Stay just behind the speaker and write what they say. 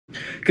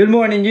Good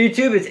morning,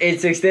 YouTube. It's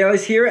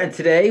Gt86 here, and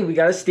today we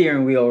got a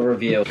steering wheel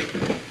review.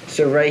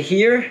 So right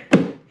here,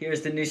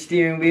 here's the new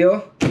steering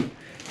wheel.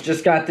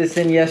 Just got this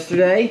in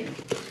yesterday.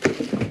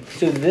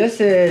 So this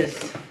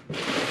is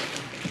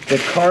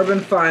the carbon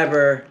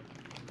fiber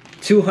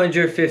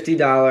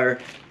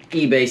 $250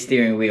 eBay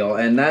steering wheel,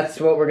 and that's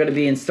what we're going to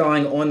be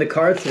installing on the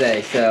car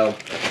today. So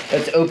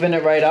let's open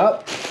it right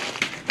up.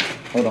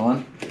 Hold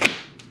on.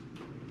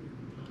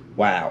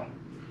 Wow.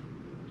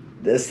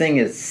 This thing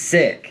is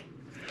sick.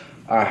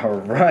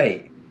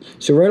 Alright.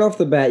 So right off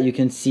the bat you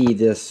can see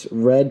this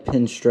red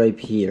pinstripe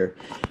here.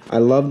 I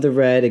love the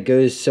red. It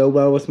goes so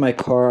well with my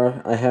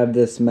car. I have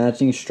this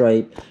matching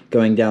stripe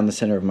going down the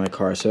center of my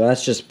car. So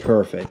that's just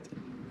perfect.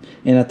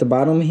 And at the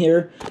bottom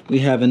here we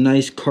have a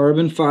nice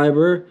carbon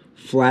fiber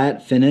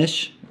flat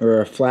finish,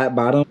 or a flat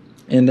bottom.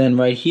 And then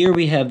right here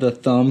we have the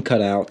thumb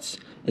cutouts.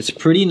 It's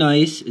pretty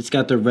nice. It's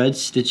got the red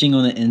stitching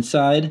on the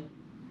inside.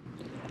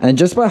 And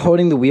just by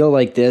holding the wheel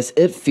like this,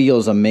 it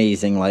feels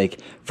amazing. Like,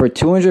 for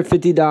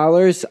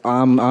 $250,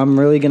 I'm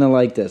really gonna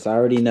like this. I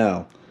already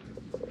know.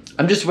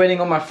 I'm just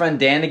waiting on my friend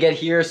Dan to get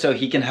here so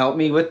he can help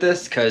me with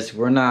this, because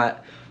we're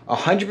not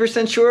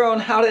 100% sure on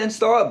how to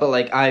install it, but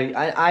like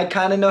I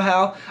kind of know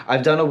how.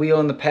 I've done a wheel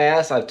in the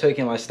past. I've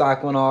taken my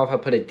stock one off. I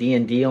put a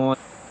D&D on.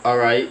 All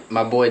right,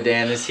 my boy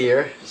Dan is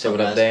here. So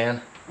what up,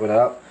 Dan? What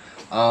up?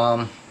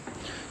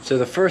 So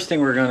the first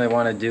thing we're gonna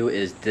want to do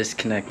is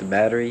disconnect the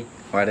battery.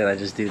 Why did I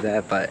just do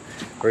that? But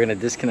we're gonna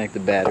disconnect the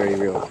battery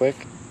real quick.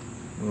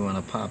 We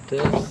wanna pop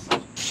this.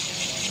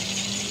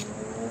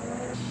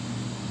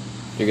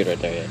 You're good right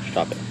there, yeah. Just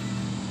drop it.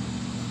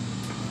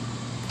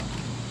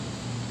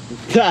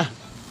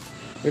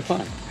 You're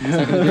fine. It's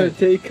not gonna be...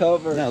 Take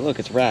cover. No, look,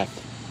 it's wrapped.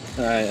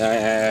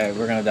 Alright,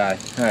 we're gonna die.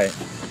 Alright.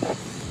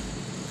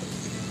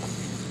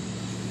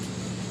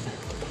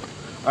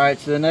 Alright,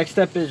 so the next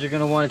step is you're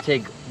gonna wanna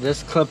take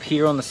this clip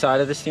here on the side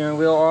of the steering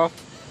wheel off.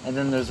 And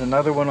then there's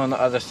another one on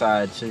the other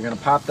side. So you're gonna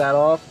pop that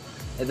off.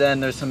 And then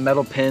there's some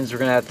metal pins we're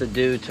gonna have to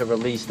do to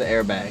release the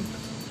airbag.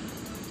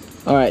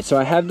 All right, so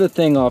I have the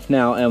thing off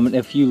now. And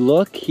if you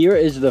look, here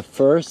is the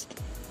first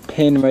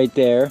pin right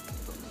there.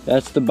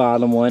 That's the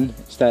bottom one.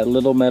 It's that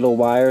little metal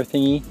wire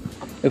thingy.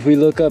 If we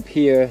look up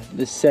here,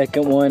 the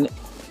second one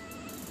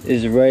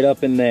is right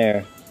up in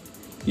there.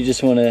 You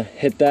just wanna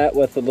hit that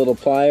with a little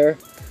plier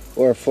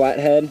or a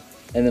flathead,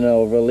 and then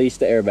it'll release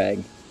the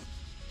airbag.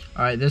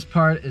 Alright, this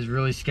part is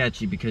really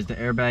sketchy because the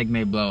airbag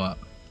may blow up.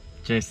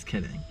 Just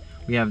kidding.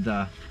 We got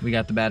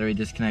the battery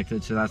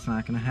disconnected, so that's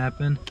not gonna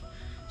happen.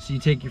 So you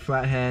take your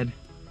flathead,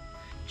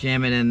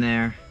 jam it in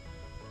there.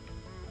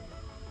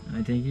 And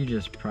I think you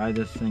just pry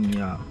this thing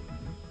up.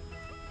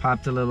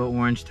 Pop the little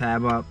orange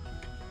tab up,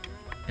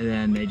 and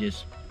then they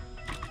just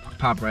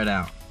pop right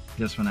out.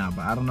 This one out,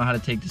 but I don't know how to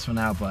take this one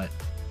out, but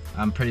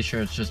I'm pretty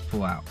sure it's just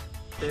pull out.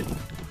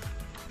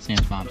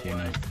 Sam's mom's here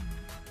now.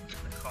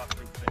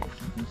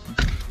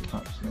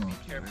 Be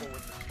careful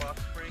with the spot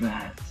spring.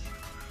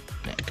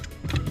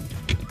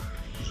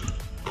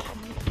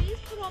 Please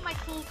put all my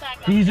tools back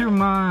up. These are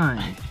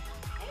mine.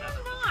 They're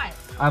not.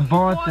 I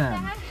bought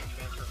them.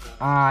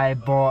 I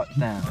bought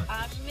them.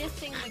 I'm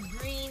missing the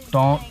green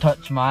Don't thing.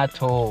 touch my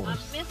tools.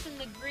 I'm missing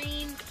the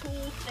green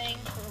tool thing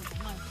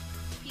for my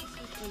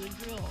pieces for the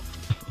drill.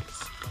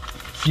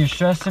 You're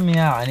stressing me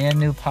out. I need a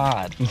new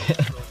pod.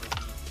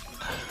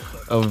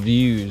 Of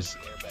views.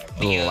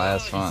 The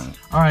last one.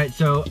 Alright,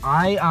 so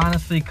I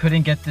honestly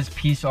couldn't get this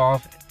piece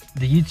off.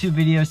 The YouTube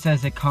video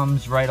says it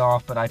comes right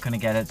off, but I couldn't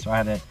get it, so I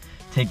had to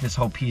take this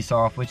whole piece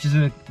off, which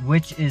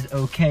is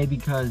okay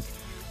because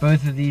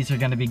both of these are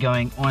going to be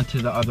going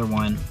onto the other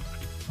one,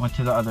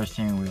 onto the other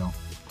steering wheel.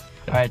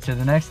 Alright, so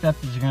the next step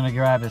is you're going to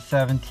grab a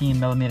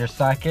 17mm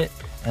socket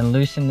and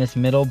loosen this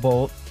middle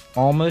bolt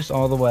almost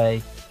all the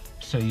way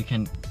so you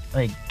can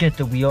like get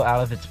the wheel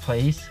out of its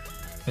place.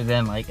 But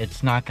then like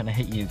it's not gonna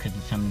hit you because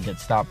it's gonna get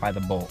stopped by the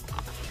bolt.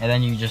 And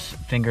then you just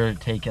finger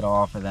take it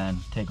off, and then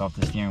take off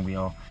the steering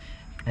wheel.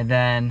 And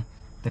then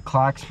the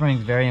clock spring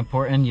is very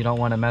important. You don't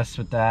want to mess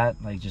with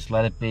that. Like, just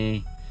let it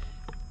be.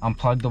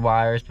 Unplug the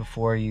wires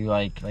before you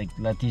like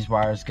let these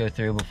wires go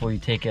through before you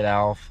take it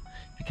off,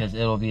 because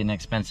it'll be an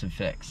expensive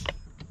fix.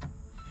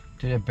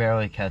 Dude, it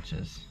barely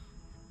catches.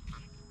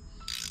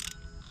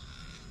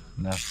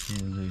 Lefty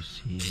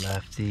loosey,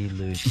 lefty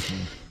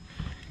loosey.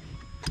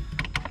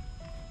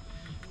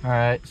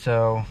 Alright,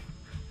 so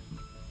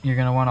you're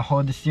gonna want to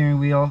hold the steering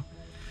wheel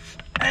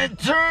and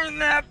turn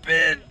that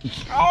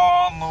bitch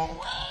all the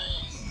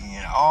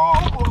way.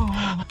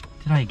 Oh.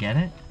 Did I get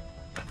it?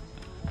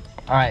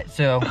 Alright,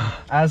 so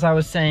as I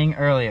was saying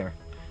earlier,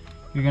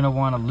 you're gonna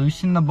want to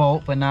loosen the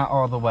bolt, but not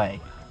all the way.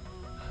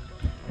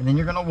 And then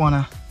you're gonna want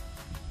to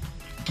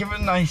give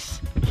it a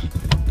nice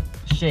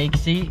shake.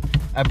 See,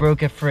 I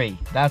broke it free.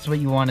 That's what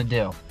you want to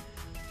do.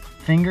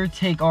 Finger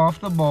take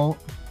off the bolt,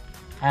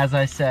 as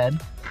I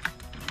said.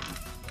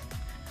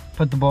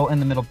 Put the bolt in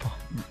the middle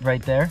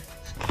right there.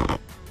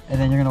 And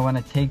then you're gonna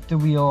wanna take the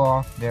wheel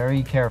off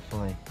very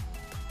carefully.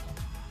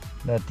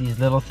 Let these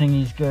little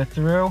thingies go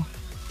through.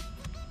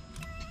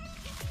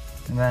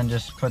 And then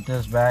just put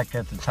this back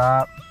at the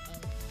top.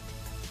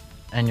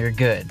 and you're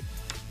good.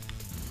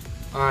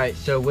 Alright,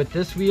 so with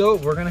this wheel,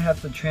 we're gonna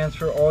have to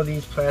transfer all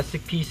these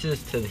plastic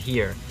pieces to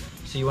here.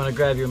 So you wanna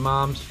grab your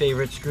mom's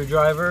favorite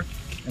screwdriver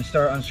and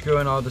start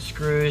unscrewing all the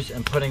screws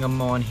and putting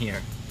them on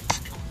here.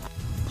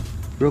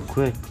 Real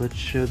quick, let's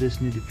show this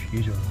new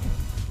diffuser.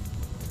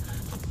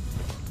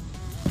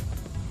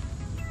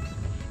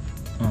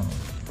 Oh.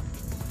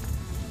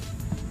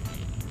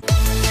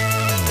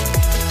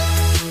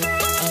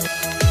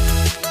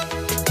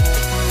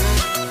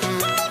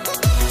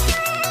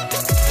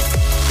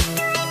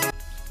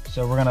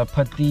 So we're gonna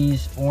put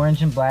these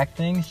orange and black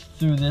things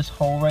through this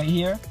hole right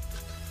here.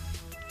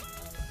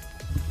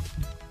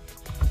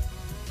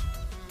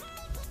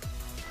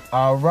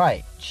 All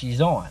right,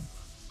 she's on.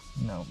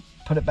 No,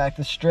 put it back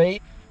to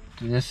straight.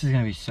 Dude, this is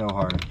gonna be so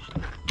hard.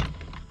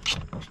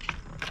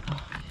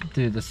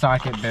 Dude, the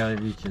socket barely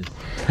reaches.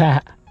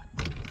 I'm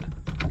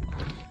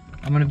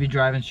gonna be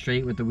driving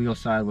straight with the wheel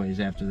sideways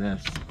after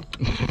this.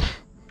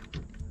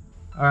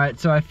 All right,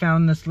 so I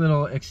found this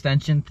little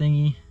extension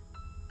thingy.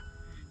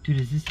 Dude,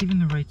 is this even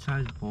the right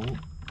size bolt?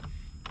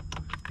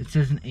 It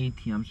says an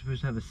 18. I'm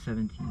supposed to have a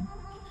 17.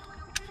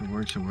 If it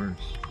works, it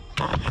works.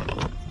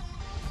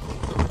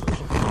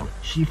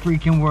 She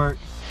freaking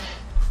works.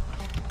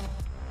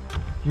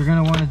 You're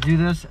gonna want to do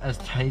this as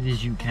tight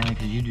as you can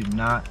because you do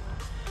not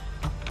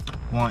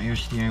want your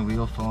steering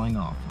wheel falling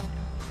off.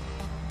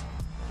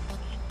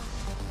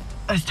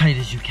 As tight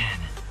as you can.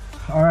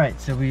 All right,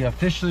 so we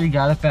officially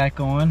got it back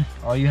on.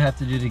 All you have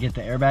to do to get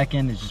the air back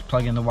in is just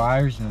plug in the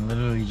wires and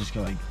literally just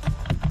go like.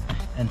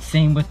 And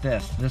same with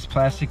this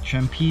plastic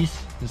trim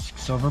piece, this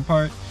silver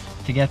part.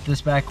 To get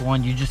this back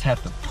on, you just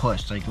have to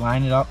push, like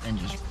line it up and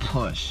just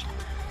push.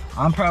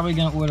 I'm probably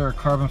gonna order a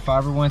carbon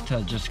fiber one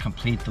to just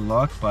complete the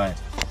look, but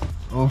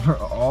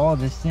overall,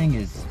 this thing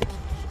is,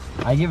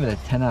 I give it a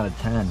 10 out of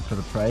 10 for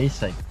the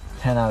price, like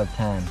 10 out of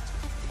 10.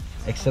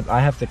 Except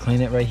I have to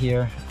clean it right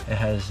here. It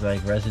has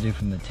like residue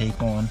from the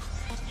tape on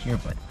here,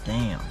 but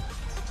damn,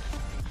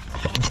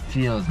 it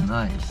feels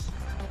nice.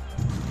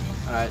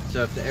 All right,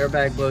 so if the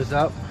airbag blows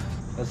up,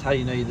 that's how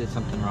you know you did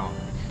something wrong.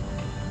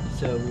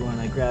 So we want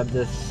to grab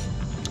this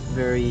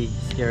very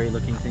scary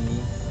looking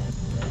thingy.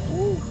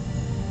 Ooh.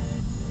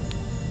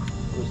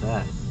 What was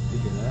that?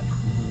 Did you hear that?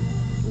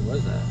 What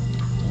was that?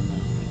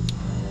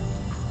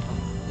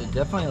 It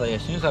definitely, like,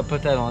 as soon as I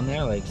put that on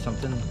there, like,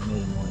 something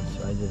made a noise,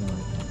 so I didn't like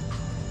it.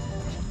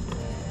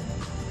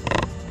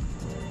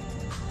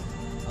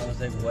 I was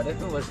like, what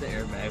if it was the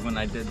airbag when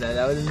I did that?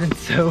 That would have been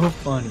so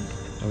funny.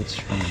 Oh, it's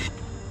strange.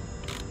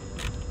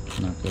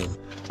 Not good.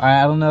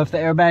 Alright, I don't know if the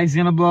airbag's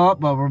gonna blow up,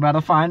 but we're about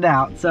to find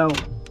out. So,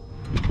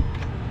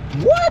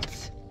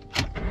 what?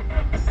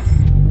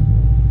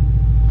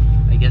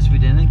 I guess we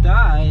didn't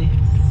die.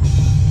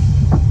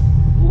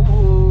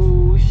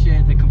 Oh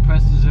shit, the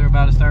compressors are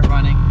about to start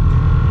running.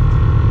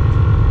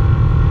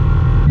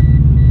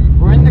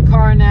 We're in the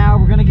car now,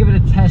 we're gonna give it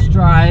a test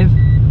drive.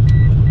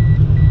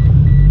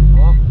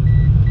 Oh,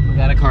 we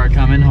got a car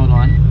coming, hold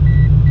on.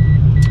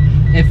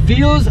 It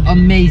feels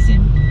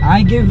amazing.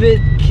 I give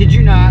it, kid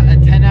you not, a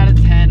 10 out of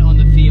 10 on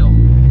the feel.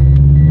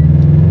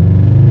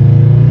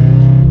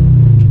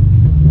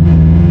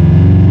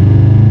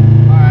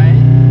 Alright.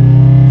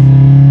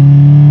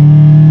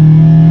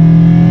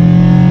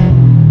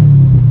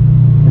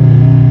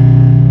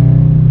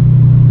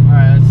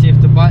 Alright, let's see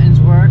if the buttons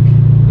work.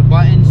 The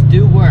buttons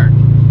do work,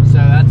 so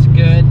that's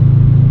good.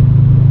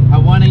 I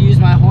want to use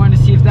my horn to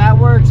see if that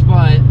works,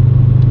 but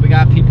we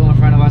got people in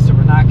front of us, so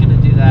we're not going to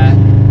do that.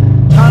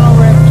 Tunnel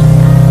rip.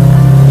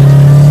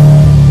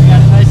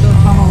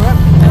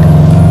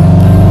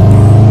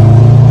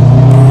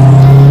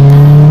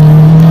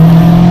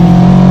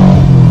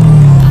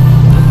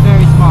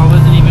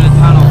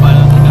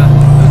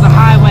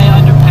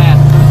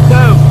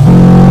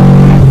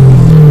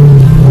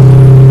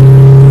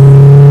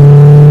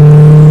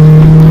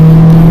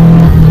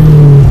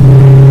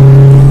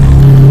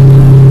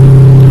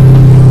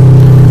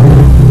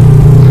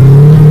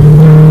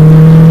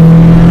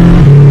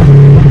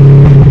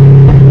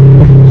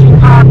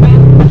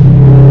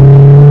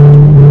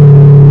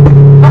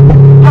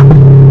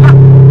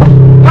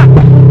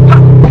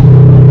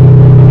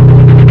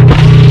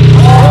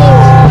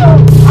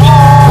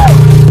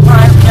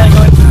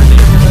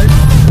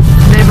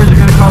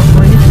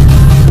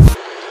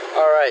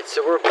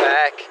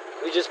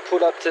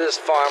 To this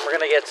farm, we're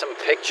gonna get some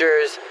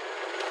pictures.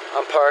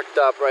 I'm parked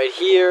up right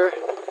here.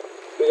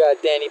 We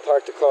got Danny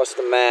parked across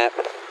the map.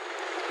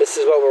 This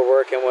is what we're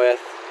working with.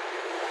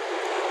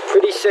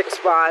 Pretty sick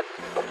spot.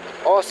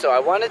 Also, I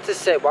wanted to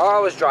say, while I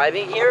was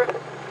driving here,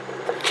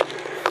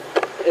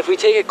 if we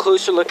take a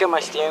closer look at my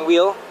steering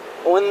wheel,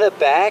 on the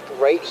back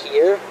right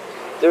here,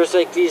 there's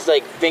like these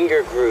like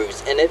finger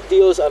grooves, and it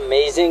feels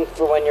amazing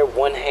for when you're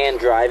one hand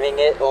driving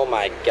it. Oh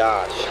my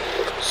gosh.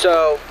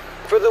 So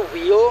for the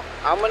wheel,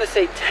 I'm gonna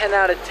say 10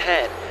 out of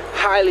 10.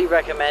 Highly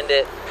recommend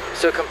it.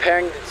 So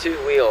comparing the two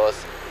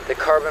wheels, the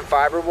carbon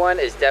fiber one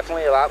is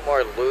definitely a lot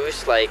more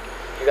loose, like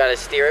you gotta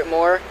steer it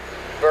more,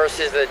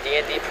 versus the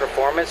D&D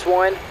performance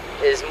one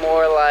is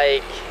more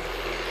like,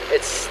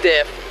 it's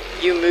stiff,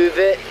 you move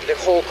it, the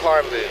whole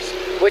car moves,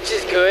 which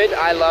is good.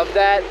 I love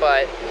that,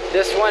 but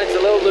this one, it's a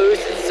little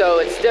loose, so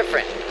it's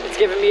different. It's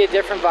giving me a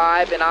different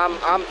vibe, and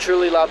I'm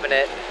truly loving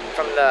it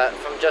from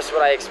just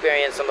what I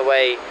experienced on the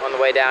way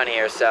down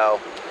here. So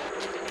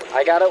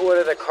I gotta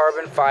order the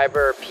carbon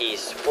fiber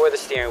piece for the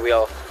steering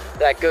wheel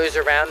that goes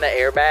around the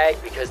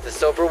airbag, because the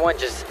silver one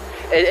just,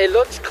 it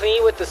looks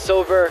clean with the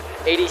silver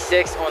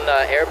 86 on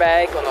the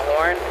airbag, on the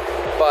horn,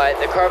 but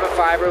the carbon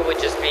fiber would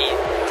just be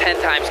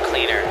 10 times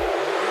cleaner.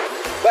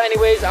 But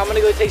anyways, I'm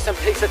gonna go take some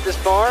pics at this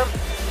farm.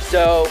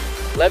 So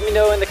let me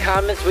know in the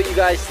comments what you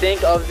guys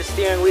think of the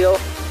steering wheel.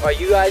 Are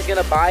you guys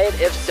gonna buy it?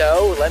 If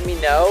so, let me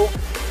know.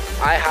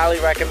 I highly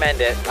recommend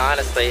it,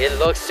 honestly. It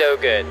looks so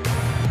good.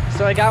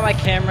 So I got my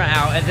camera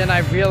out, and then I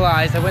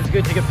realized, I went to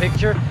go take a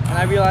picture, and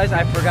I realized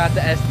I forgot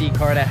the SD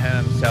card at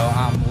home. So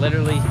I'm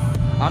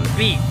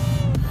beat.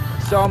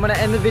 So I'm gonna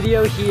end the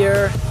video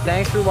here.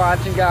 Thanks for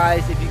watching,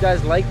 guys. If you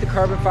guys like the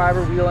carbon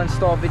fiber wheel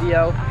install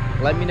video,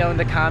 let me know in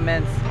the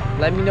comments.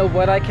 Let me know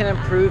what I can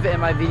improve in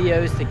my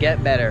videos to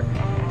get better.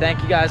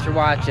 Thank you guys for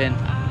watching.